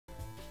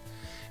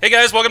Hey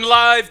guys, welcome to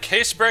live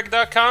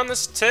CaseBreak.com.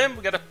 This is Tim.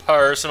 We got a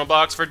personal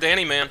box for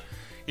Danny, man.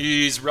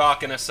 He's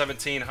rocking a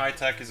 17 high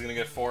tech. He's gonna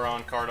get 4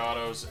 on card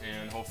autos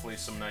and hopefully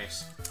some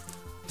nice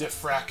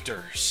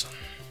diffractors,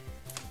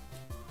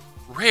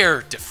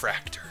 rare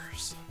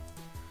diffractors.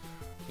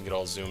 You get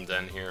all zoomed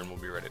in here, and we'll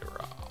be ready to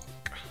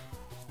rock.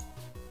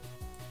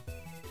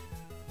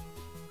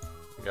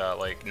 We got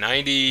like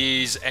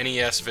 90s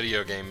NES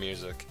video game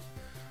music.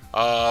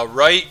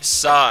 Right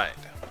side.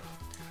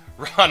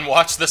 Ron,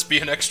 watch this be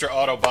an extra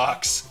auto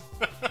box.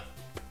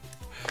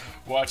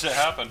 Watch it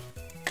happen.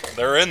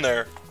 They're in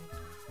there.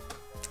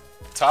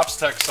 Topps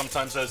Tech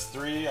sometimes has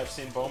 3. I've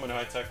seen Bowman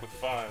High Tech with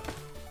 5.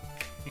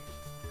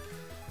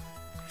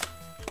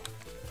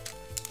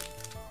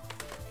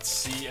 Let's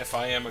see if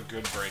I am a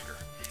good breaker.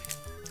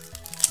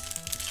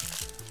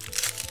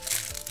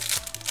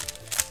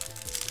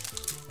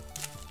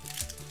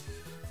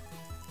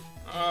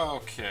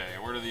 Okay,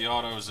 where do the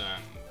autos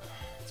end?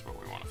 That's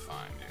what we want to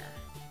find here.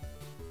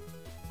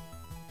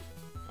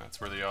 That's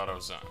where the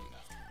autos end.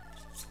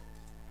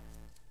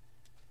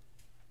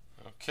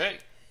 Okay.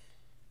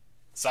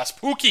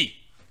 Saspooky.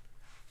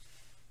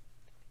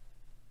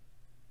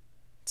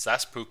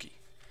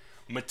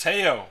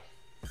 Mateo.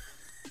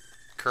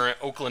 Current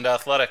Oakland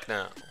Athletic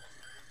now.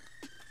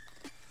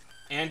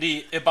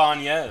 Andy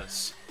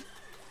Ibanez.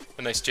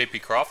 A nice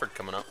JP Crawford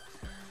coming up.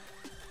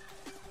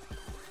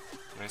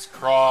 Nice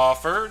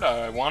Crawford.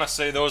 I want to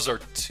say those are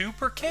 2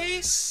 per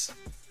case.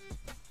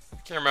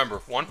 Can't remember,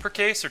 1 per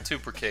case or 2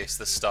 per case,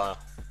 this style.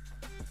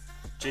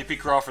 JP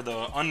Crawford,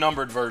 the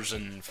unnumbered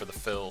version for the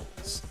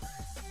fills.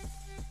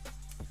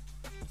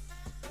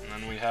 And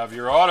then we have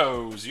your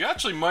autos. You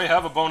actually might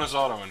have a bonus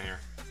auto in here.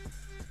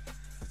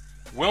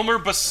 Wilmer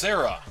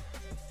Becerra.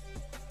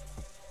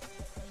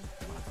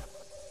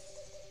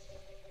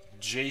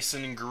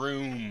 Jason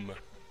Groom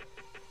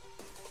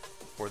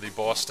for the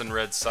Boston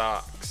Red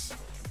Sox.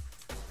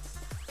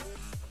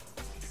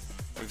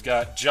 We've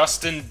got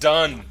Justin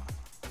Dunn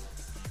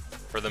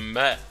for the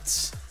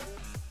Mets.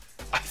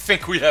 I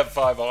think we have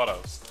 5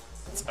 autos.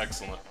 That's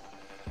excellent.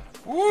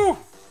 Woo!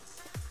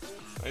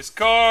 Nice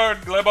card,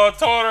 Gleyber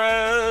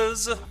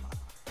Torres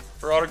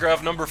for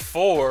autograph number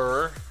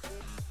 4.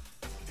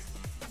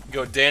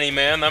 Go Danny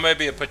Man. That might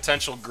be a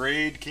potential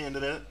grade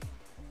candidate.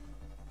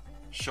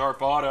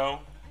 Sharp auto.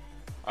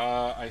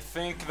 I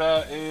think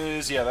that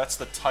is, yeah, that's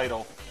the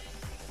title.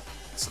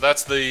 So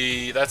that's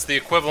the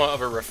equivalent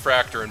of a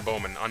refractor in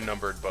Bowman,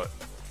 unnumbered, but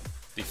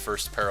the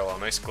first parallel.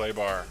 Nice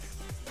Gleyber.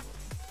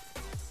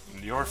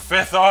 Your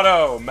 5th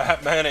auto,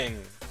 Matt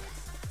Manning.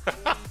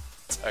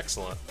 It's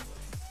excellent.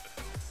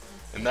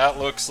 And that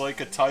looks like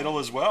a title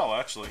as well,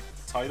 actually.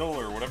 Title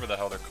or whatever the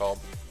hell they're called.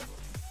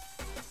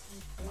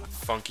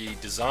 Funky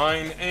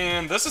design.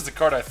 And this is the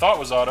card I thought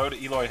was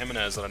autoed, Eloy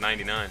Jimenez out of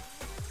 99.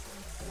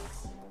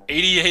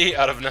 88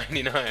 out of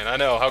 99. I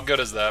know, how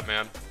good is that,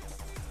 man?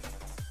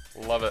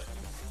 Love it.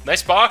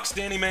 Nice box,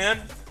 Danny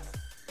Man.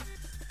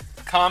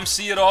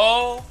 See it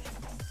all.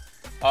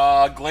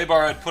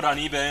 Gleyber I'd put on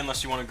eBay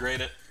unless you want to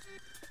grade it.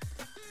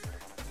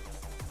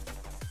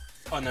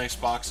 A nice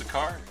box of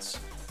cards.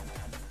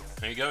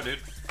 There you go, dude.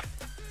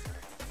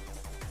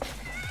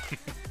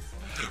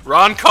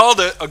 Ron called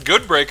it. A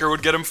good breaker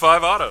would get him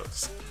 5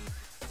 autos.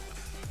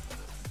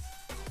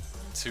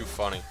 Too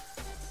funny.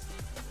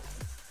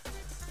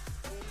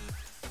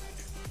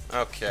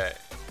 Okay.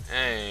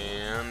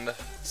 And